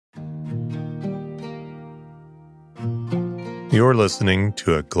You're listening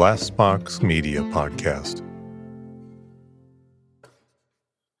to a Glassbox Media podcast.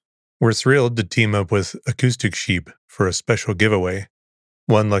 We're thrilled to team up with Acoustic Sheep for a special giveaway.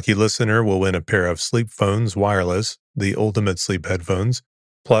 One lucky listener will win a pair of Sleep Phones Wireless, the ultimate sleep headphones,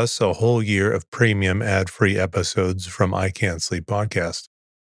 plus a whole year of premium ad-free episodes from I Can't Sleep Podcast.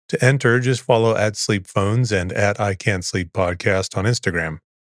 To enter, just follow @SleepPhones and @I Can't Sleep Podcast on Instagram.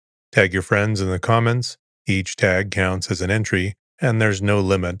 Tag your friends in the comments. Each tag counts as an entry, and there's no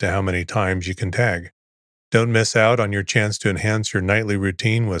limit to how many times you can tag. Don't miss out on your chance to enhance your nightly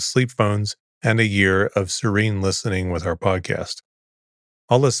routine with Sleep Phones and a year of serene listening with our podcast.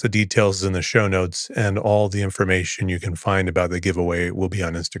 I'll list the details in the show notes, and all the information you can find about the giveaway will be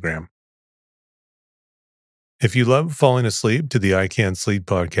on Instagram. If you love falling asleep to the I Can't Sleep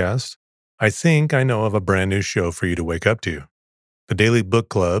podcast, I think I know of a brand new show for you to wake up to. The Daily Book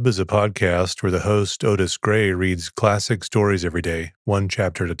Club is a podcast where the host, Otis Gray, reads classic stories every day, one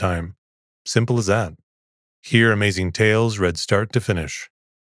chapter at a time. Simple as that. Hear amazing tales read start to finish.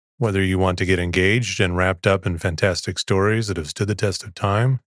 Whether you want to get engaged and wrapped up in fantastic stories that have stood the test of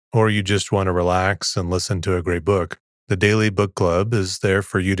time, or you just want to relax and listen to a great book, the Daily Book Club is there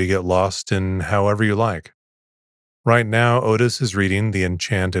for you to get lost in however you like. Right now, Otis is reading The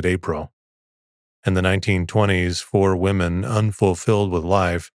Enchanted April. In the 1920s, 4 women, unfulfilled with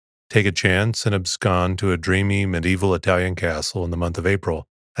life, take a chance and abscond to a dreamy medieval Italian castle in the month of April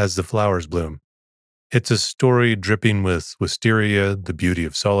as the flowers bloom. It's a story dripping with wisteria, the beauty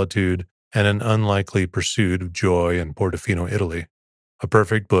of solitude, and an unlikely pursuit of joy in Portofino, Italy. A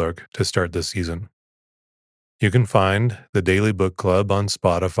perfect book to start this season. You can find the Daily Book Club on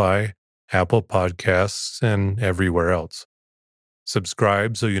Spotify, Apple Podcasts, and everywhere else.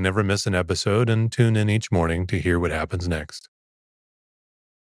 Subscribe so you never miss an episode, and tune in each morning to hear what happens next.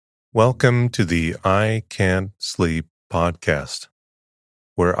 Welcome to the I Can't Sleep podcast,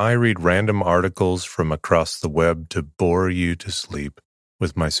 where I read random articles from across the web to bore you to sleep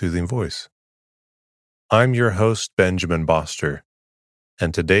with my soothing voice. I'm your host, Benjamin Boster,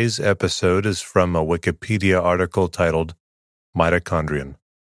 and today's episode is from a Wikipedia article titled Mitochondrion.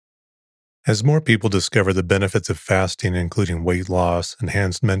 As more people discover the benefits of fasting, including weight loss,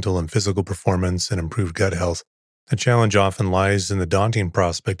 enhanced mental and physical performance, and improved gut health, the challenge often lies in the daunting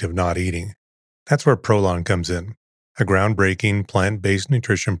prospect of not eating. That's where Prolon comes in, a groundbreaking plant-based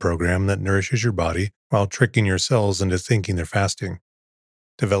nutrition program that nourishes your body while tricking your cells into thinking they're fasting.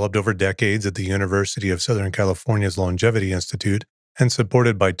 Developed over decades at the University of Southern California's Longevity Institute and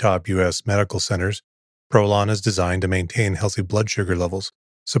supported by top U.S. medical centers, Prolon is designed to maintain healthy blood sugar levels,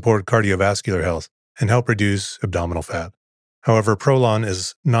 support cardiovascular health, and help reduce abdominal fat. However, Prolon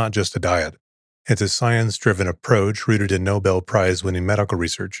is not just a diet. It's a science-driven approach rooted in Nobel Prize-winning medical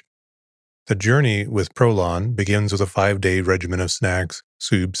research. The journey with Prolon begins with a 5-day regimen of snacks,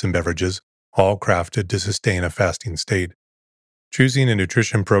 soups, and beverages, all crafted to sustain a fasting state. Choosing a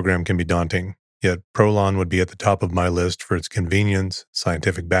nutrition program can be daunting, yet Prolon would be at the top of my list for its convenience,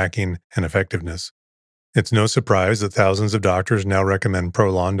 scientific backing, and effectiveness. It's no surprise that thousands of doctors now recommend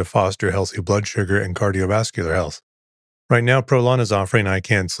Prolon to foster healthy blood sugar and cardiovascular health. Right now, Prolon is offering I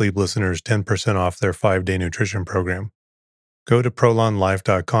Can't Sleep listeners 10% off their 5-day nutrition program. Go to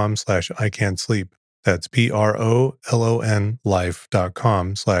prolonlife.com/ican'tsleep. That's PROLON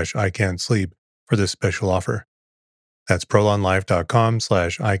life.com/ican'tsleep for this special offer. That's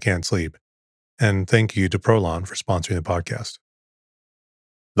prolonlife.com/ican'tsleep. And thank you to Prolon for sponsoring the podcast.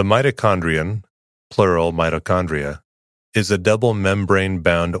 The mitochondrion, plural mitochondria, is a double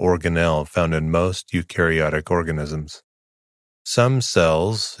membrane-bound organelle found in most eukaryotic organisms. Some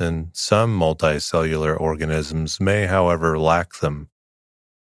cells and some multicellular organisms may, however, lack them.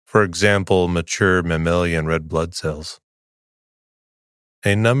 For example, mature mammalian red blood cells.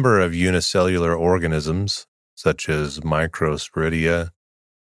 A number of unicellular organisms, such as Microsporidia,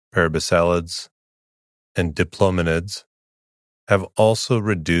 Parabasalids, and Diplominids, have also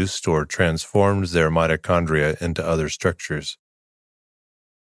reduced or transformed their mitochondria into other structures.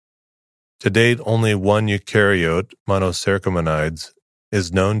 To date, only one eukaryote, Monocercomanides,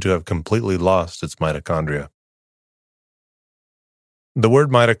 is known to have completely lost its mitochondria. The word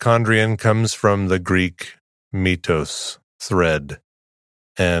mitochondrion comes from the Greek mitos, thread,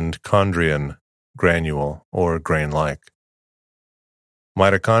 and chondrion, granule or grain-like.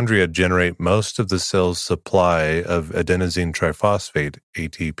 Mitochondria generate most of the cell's supply of adenosine triphosphate,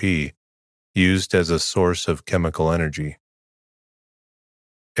 ATP, used as a source of chemical energy.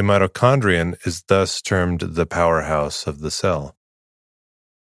 A mitochondrion is thus termed the powerhouse of the cell.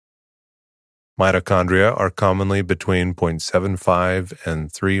 Mitochondria are commonly between 0.75 and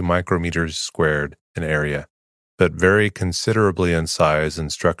 3 micrometers squared in area, but vary considerably in size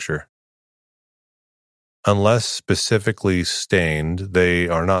and structure. Unless specifically stained, they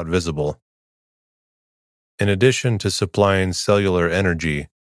are not visible. In addition to supplying cellular energy,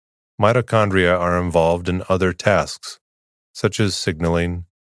 mitochondria are involved in other tasks, such as signaling,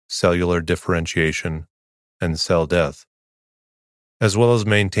 cellular differentiation, and cell death, as well as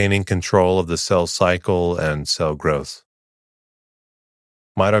maintaining control of the cell cycle and cell growth.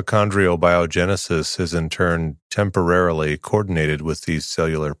 Mitochondrial biogenesis is in turn temporarily coordinated with these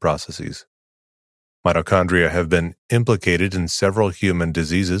cellular processes. Mitochondria have been implicated in several human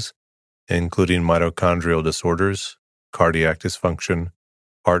diseases, including mitochondrial disorders, cardiac dysfunction,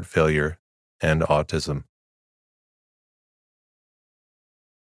 heart failure, and autism.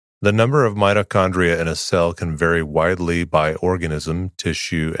 The number of mitochondria in a cell can vary widely by organism,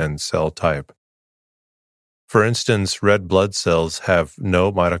 tissue, and cell type. For instance, red blood cells have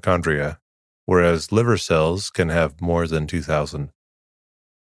no mitochondria, whereas liver cells can have more than 2,000.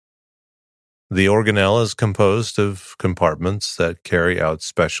 The organelle is composed of compartments that carry out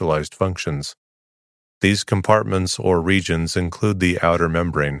specialized functions. These compartments or regions include the outer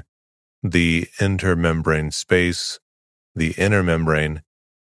membrane, the intermembrane space, the inner membrane,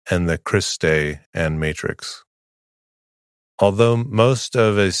 and the cristae and matrix. Although most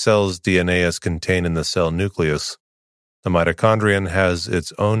of a cell's DNA is contained in the cell nucleus, the mitochondrion has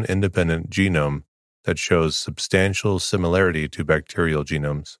its own independent genome that shows substantial similarity to bacterial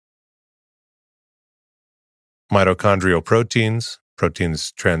genomes. Mitochondrial proteins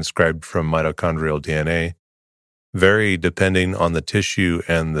transcribed from mitochondrial DNA, vary depending on the tissue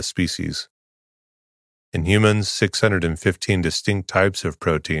and the species. In humans, 615 distinct types of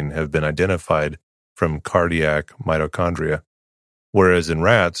protein have been identified from cardiac mitochondria, whereas in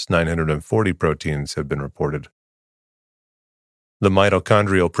rats, 940 proteins have been reported. The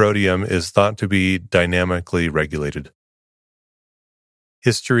mitochondrial proteome is thought to be dynamically regulated.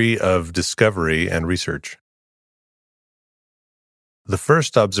 History of discovery and research. The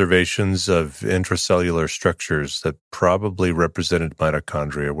first observations of intracellular structures that probably represented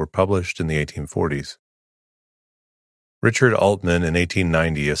mitochondria were published in the 1840s. Richard Altman in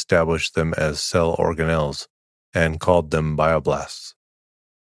 1890 established them as cell organelles and called them bioblasts.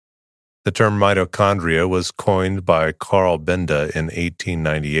 The term mitochondria was coined by Carl Benda in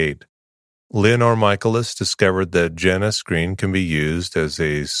 1898. Leonor Michaelis discovered that Janus green can be used as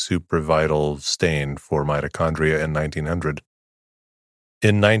a supravital stain for mitochondria in 1900.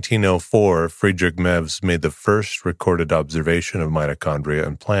 In 1904, Friedrich Mewes made the first recorded observation of mitochondria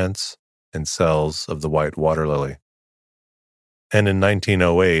in plants and cells of the white water lily. And in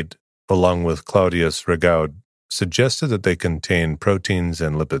 1908, along with Claudius Regaud, suggested that they contain proteins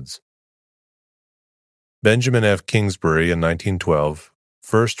and lipids. Benjamin F. Kingsbury in 1912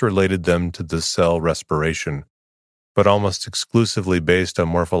 first related them to the cell respiration, but almost exclusively based on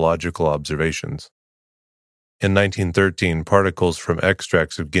morphological observations. In 1913, particles from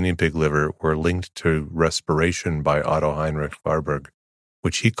extracts of guinea pig liver were linked to respiration by Otto Heinrich Warburg,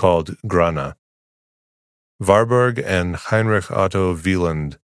 which he called grana. Warburg and Heinrich Otto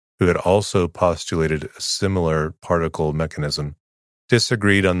Wieland, who had also postulated a similar particle mechanism,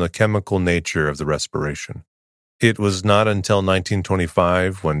 disagreed on the chemical nature of the respiration. It was not until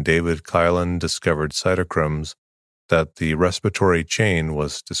 1925, when David Kylan discovered cytochromes, that the respiratory chain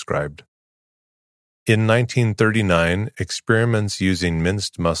was described. In 1939, experiments using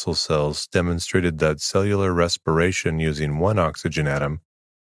minced muscle cells demonstrated that cellular respiration using one oxygen atom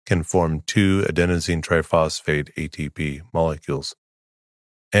can form two adenosine triphosphate ATP molecules.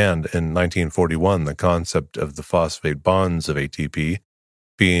 And in 1941, the concept of the phosphate bonds of ATP,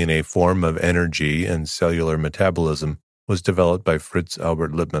 being a form of energy and cellular metabolism, was developed by Fritz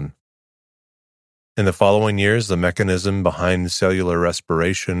Albert Lippmann. In the following years, the mechanism behind cellular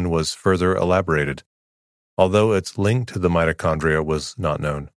respiration was further elaborated, although its link to the mitochondria was not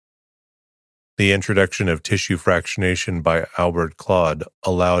known. The introduction of tissue fractionation by Albert Claude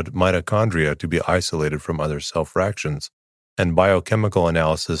allowed mitochondria to be isolated from other cell fractions, and biochemical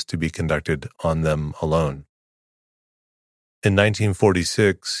analysis to be conducted on them alone. In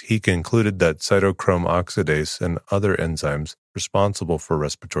 1946, he concluded that cytochrome oxidase and other enzymes responsible for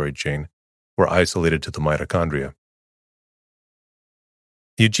respiratory chain were isolated to the mitochondria.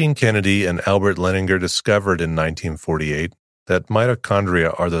 Eugene Kennedy and Albert Leninger discovered in 1948 that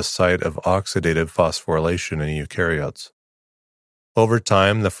mitochondria are the site of oxidative phosphorylation in eukaryotes. Over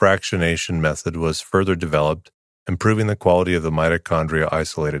time, the fractionation method was further developed, improving the quality of the mitochondria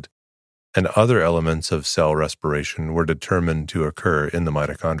isolated, and other elements of cell respiration were determined to occur in the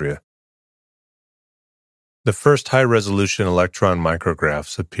mitochondria. The first high-resolution electron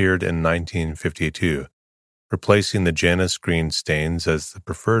micrographs appeared in 1952, replacing the Janus green stains as the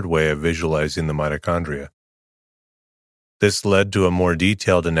preferred way of visualizing the mitochondria. This led to a more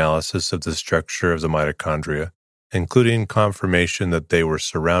detailed analysis of the structure of the mitochondria, including confirmation that they were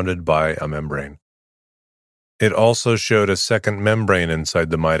surrounded by a membrane. It also showed a second membrane inside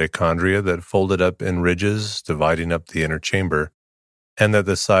the mitochondria that folded up in ridges, dividing up the inner chamber, and that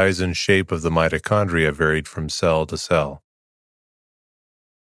the size and shape of the mitochondria varied from cell to cell.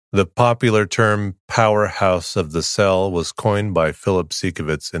 The popular term powerhouse of the cell was coined by Philip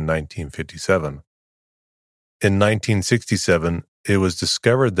Siekowitz in 1957. In 1967, it was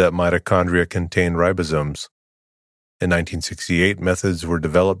discovered that mitochondria contain ribosomes. In 1968, methods were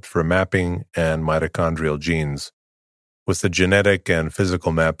developed for mapping and mitochondrial genes, with the genetic and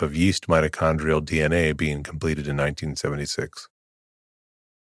physical map of yeast mitochondrial DNA being completed in 1976.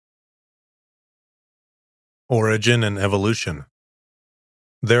 Origin and evolution.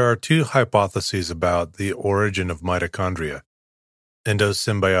 There are two hypotheses about the origin of mitochondria: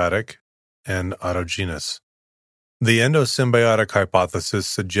 endosymbiotic and autogenous. The endosymbiotic hypothesis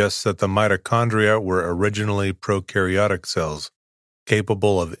suggests that the mitochondria were originally prokaryotic cells,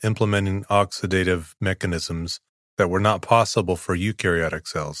 capable of implementing oxidative mechanisms that were not possible for eukaryotic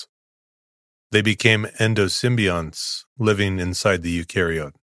cells. They became endosymbionts, living inside the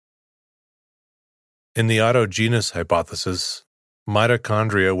eukaryote. In the autogenous hypothesis,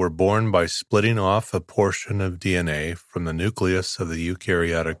 mitochondria were born by splitting off a portion of DNA from the nucleus of the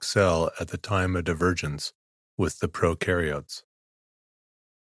eukaryotic cell at the time of divergence with the prokaryotes.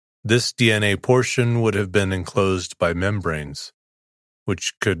 This DNA portion would have been enclosed by membranes,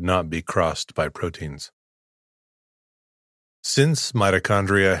 which could not be crossed by proteins. Since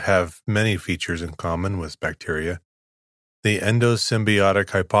mitochondria have many features in common with bacteria, the endosymbiotic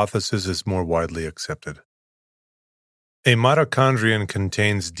hypothesis is more widely accepted. A mitochondrion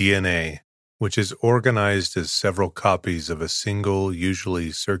contains DNA, which is organized as several copies of a single,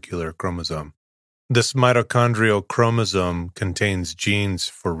 usually circular chromosome. This mitochondrial chromosome contains genes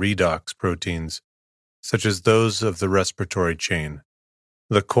for redox proteins, such as those of the respiratory chain.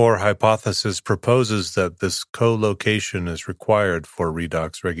 The core hypothesis proposes that this co-location is required for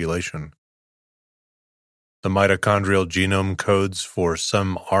redox regulation. The mitochondrial genome codes for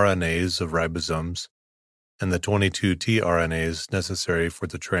some RNAs of ribosomes and the 22 tRNAs necessary for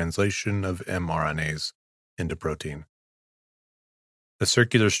the translation of mRNAs into protein. The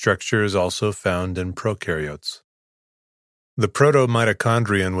circular structure is also found in prokaryotes. The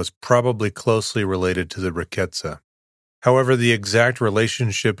proto-mitochondrion was probably closely related to the rickettsia. However, the exact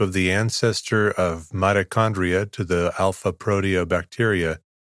relationship of the ancestor of mitochondria to the alpha proteobacteria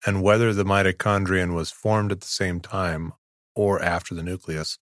and whether the mitochondrion was formed at the same time or after the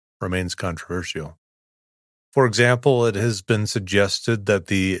nucleus remains controversial. For example, it has been suggested that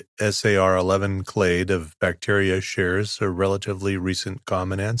the SAR11 clade of bacteria shares a relatively recent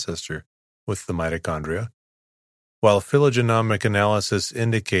common ancestor with the mitochondria, while phylogenomic analysis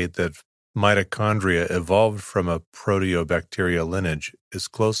indicate that mitochondria evolved from a proteobacteria lineage is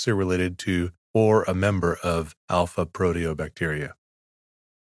closely related to or a member of alpha proteobacteria.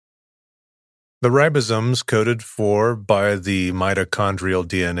 The ribosomes coded for by the mitochondrial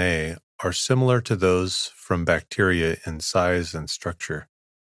DNA are similar to those from bacteria in size and structure.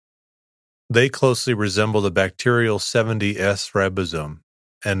 They closely resemble the bacterial 70S ribosome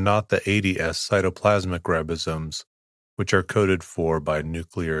and not the 80S cytoplasmic ribosomes, which are coded for by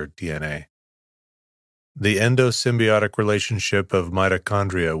nuclear DNA. The endosymbiotic relationship of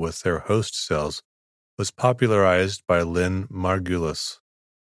mitochondria with their host cells was popularized by Lynn Margulis.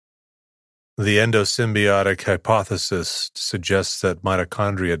 The endosymbiotic hypothesis suggests that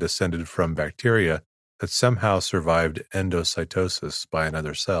mitochondria descended from bacteria that somehow survived endocytosis by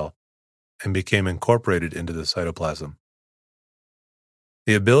another cell and became incorporated into the cytoplasm.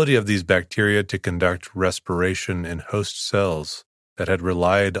 The ability of these bacteria to conduct respiration in host cells that had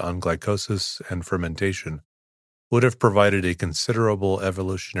relied on glycolysis and fermentation would have provided a considerable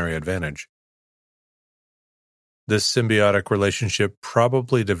evolutionary advantage. This symbiotic relationship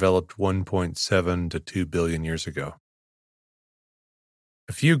probably developed 1.7 to 2 billion years ago.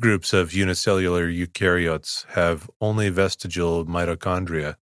 A few groups of unicellular eukaryotes have only vestigial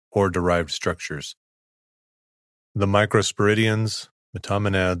mitochondria or derived structures: the microsporidians,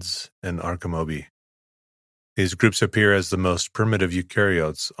 metamonads, and archaeomobi. These groups appear as the most primitive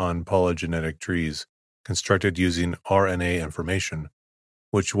eukaryotes on polygenetic trees constructed using RNA information,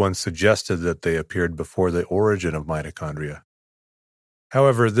 which once suggested that they appeared before the origin of mitochondria.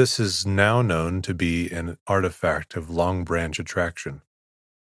 However, this is now known to be an artifact of long branch attraction.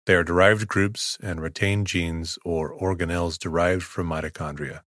 They are derived groups and retain genes or organelles derived from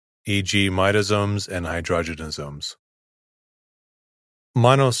mitochondria. e.g. mitosomes and hydrogenosomes.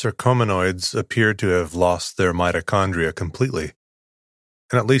 Monosarcominoids appear to have lost their mitochondria completely,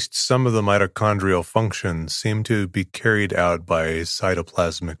 and at least some of the mitochondrial functions seem to be carried out by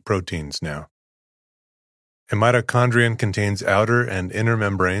cytoplasmic proteins now. A mitochondrion contains outer and inner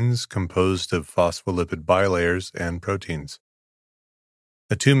membranes composed of phospholipid bilayers and proteins.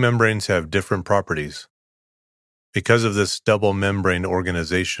 The two membranes have different properties. Because of this double membrane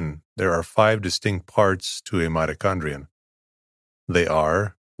organization, there are 5 distinct parts to a mitochondrion. They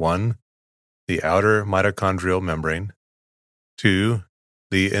are 1. The outer mitochondrial membrane, 2.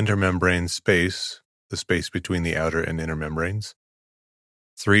 The intermembrane space, the space between the outer and inner membranes,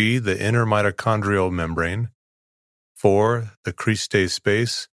 3. The inner mitochondrial membrane, 4. The cristae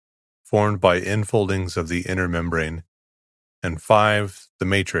space, formed by infoldings of the inner membrane, and 5. The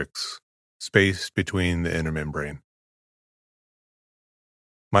matrix, space between the inner membrane.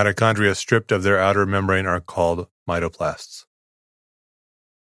 Mitochondria stripped of their outer membrane are called mitoplasts.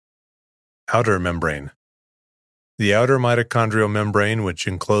 Outer membrane. The outer mitochondrial membrane, which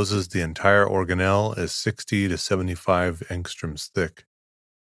encloses the entire organelle, is 60 to 75 angstroms thick.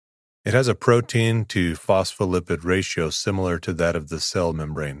 It has a protein to phospholipid ratio similar to that of the cell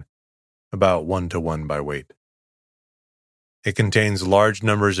membrane, about 1:1 by weight. It contains large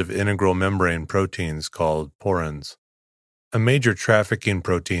numbers of integral membrane proteins called porins. A major trafficking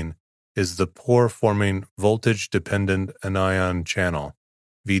protein is the pore-forming voltage-dependent anion channel,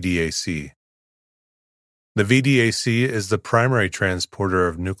 VDAC. The VDAC is the primary transporter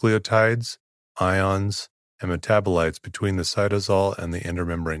of nucleotides, ions, and metabolites between the cytosol and the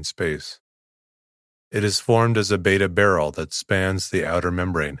intermembrane space. It is formed as a beta barrel that spans the outer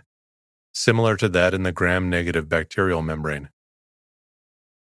membrane, similar to that in the gram-negative bacterial membrane.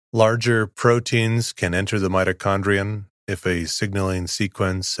 Larger proteins can enter the mitochondrion if a signaling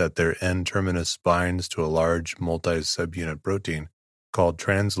sequence at their N-terminus binds to a large multi-subunit protein called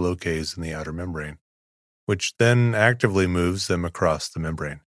translocase in the outer membrane, which then actively moves them across the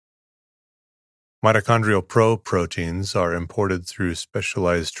membrane. Mitochondrial proteins are imported through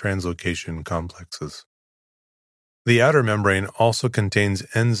specialized translocation complexes. The outer membrane also contains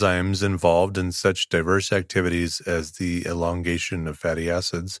enzymes involved in such diverse activities as the elongation of fatty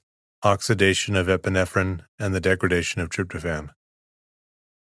acids, oxidation of epinephrine, and the degradation of tryptophan.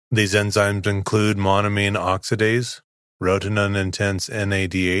 These enzymes include monoamine oxidase, rotenone-intense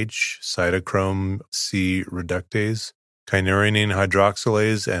NADH, cytochrome C reductase, kynurenine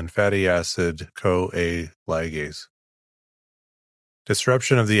hydroxylase, and fatty acid CoA ligase.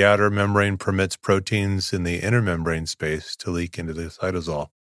 Disruption of the outer membrane permits proteins in the inner membrane space to leak into the cytosol,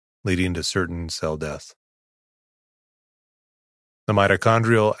 leading to certain cell death. The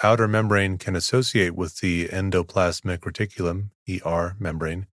mitochondrial outer membrane can associate with the endoplasmic reticulum, ER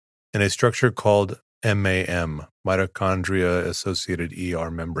membrane, in a structure called MAM, mitochondria-associated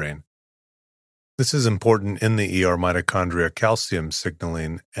ER membrane. This is important in the ER mitochondria calcium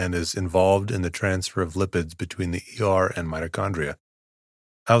signaling and is involved in the transfer of lipids between the ER and mitochondria.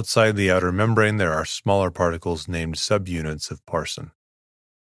 Outside the outer membrane, there are smaller particles named subunits of parsin.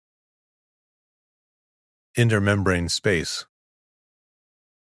 Intermembrane space.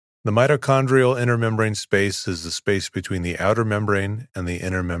 The mitochondrial intermembrane space is the space between the outer membrane and the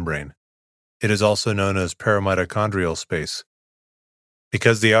inner membrane. It is also known as paramitochondrial space.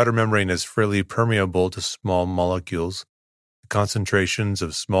 Because the outer membrane is freely permeable to small molecules, the concentrations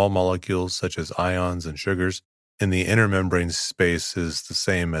of small molecules such as ions and sugars in the inner membrane space is the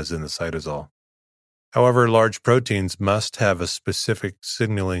same as in the cytosol. However, large proteins must have a specific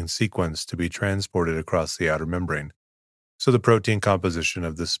signaling sequence to be transported across the outer membrane, so the protein composition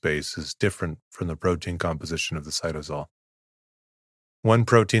of this space is different from the protein composition of the cytosol. One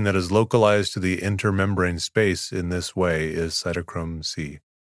protein that is localized to the intermembrane space in this way is cytochrome C.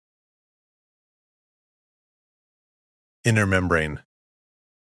 Inner membrane.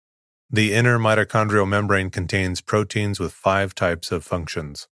 The inner mitochondrial membrane contains proteins with 5 types of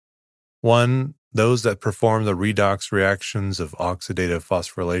functions. 1. Those that perform the redox reactions of oxidative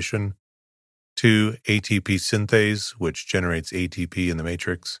phosphorylation. 2. ATP synthase, which generates ATP in the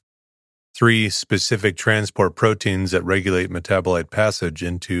matrix. 3. Specific transport proteins that regulate metabolite passage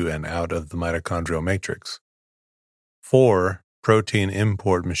into and out of the mitochondrial matrix. 4. Protein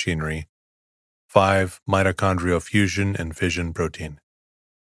import machinery. 5. Mitochondrial fusion and fission protein.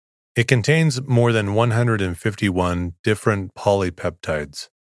 It contains more than 151 different polypeptides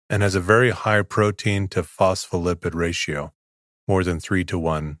and has a very high protein to phospholipid ratio, more than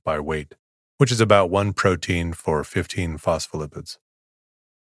 3:1 by weight, which is about 1 protein for 15 phospholipids.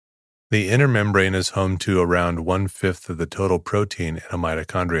 The inner membrane is home to around 1/5 of the total protein in a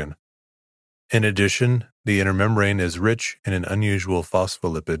mitochondrion. In addition, the inner membrane is rich in an unusual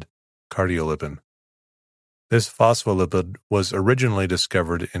phospholipid, cardiolipin. This phospholipid was originally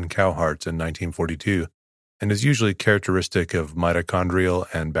discovered in cow hearts in 1942 and is usually characteristic of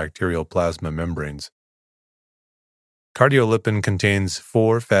mitochondrial and bacterial plasma membranes. Cardiolipin contains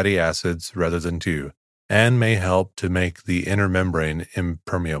 4 fatty acids rather than 2, and may help to make the inner membrane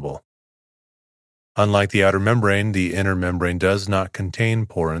impermeable. Unlike the outer membrane, the inner membrane does not contain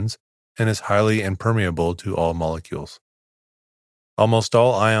porins and is highly impermeable to all molecules. Almost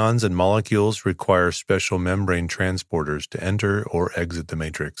all ions and molecules require special membrane transporters to enter or exit the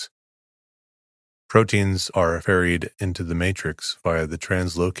matrix. Proteins are ferried into the matrix via the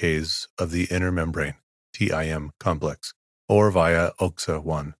translocase of the inner membrane, TIM complex, or via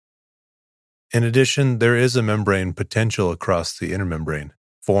OXA1. In addition, there is a membrane potential across the inner membrane,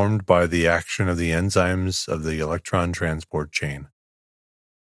 formed by the action of the enzymes of the electron transport chain.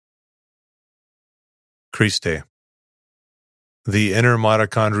 Cristae. The inner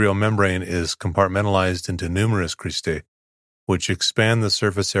mitochondrial membrane is compartmentalized into numerous cristae, which expand the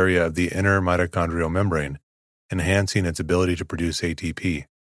surface area of the inner mitochondrial membrane, enhancing its ability to produce ATP.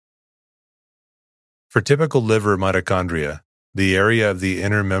 For typical liver mitochondria, the area of the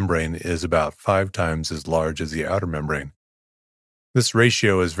inner membrane is about 5 times as large as the outer membrane. This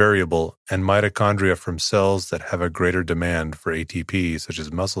ratio is variable, and mitochondria from cells that have a greater demand for ATP, such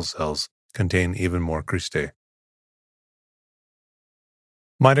as muscle cells, contain even more cristae.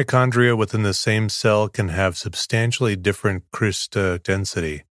 Mitochondria within the same cell can have substantially different crista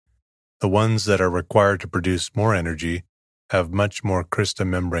density. The ones that are required to produce more energy have much more crista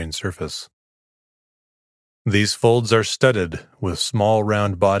membrane surface. These folds are studded with small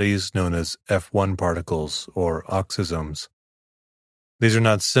round bodies known as F1 particles or oxysomes. These are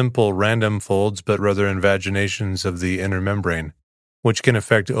not simple random folds, but rather invaginations of the inner membrane, which can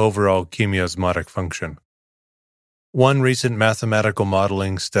affect overall chemiosmotic function. One recent mathematical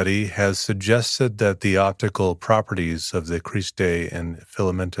modeling study has suggested that the optical properties of the cristae in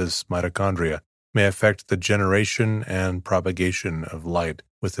filamentous mitochondria may affect the generation and propagation of light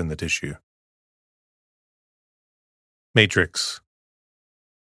within the tissue. Matrix.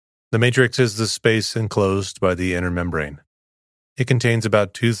 The matrix is the space enclosed by the inner membrane. It contains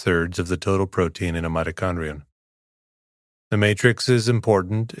about 2/3 of the total protein in a mitochondrion. The matrix is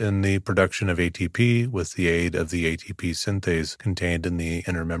important in the production of ATP with the aid of the ATP synthase contained in the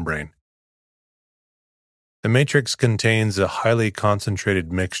inner membrane. The matrix contains a highly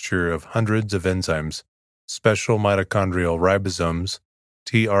concentrated mixture of hundreds of enzymes, special mitochondrial ribosomes,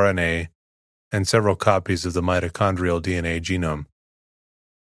 tRNA, and several copies of the mitochondrial DNA genome.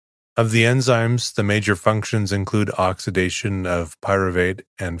 Of the enzymes, the major functions include oxidation of pyruvate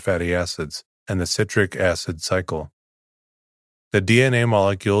and fatty acids, and the citric acid cycle. The DNA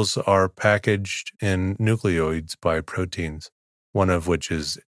molecules are packaged in nucleoids by proteins, one of which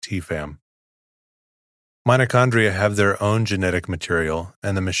is TFAM. Mitochondria have their own genetic material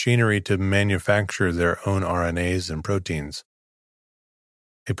and the machinery to manufacture their own RNAs and proteins.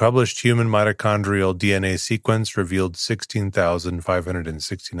 A published human mitochondrial DNA sequence revealed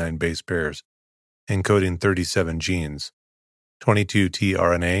 16,569 base pairs, encoding 37 genes, 22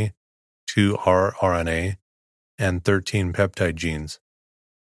 tRNA, 2 rRNA, and 13 peptide genes.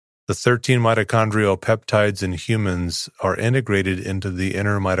 The 13 mitochondrial peptides in humans are integrated into the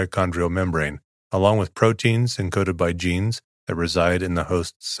inner mitochondrial membrane, along with proteins encoded by genes that reside in the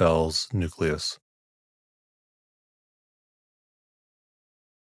host cell's nucleus.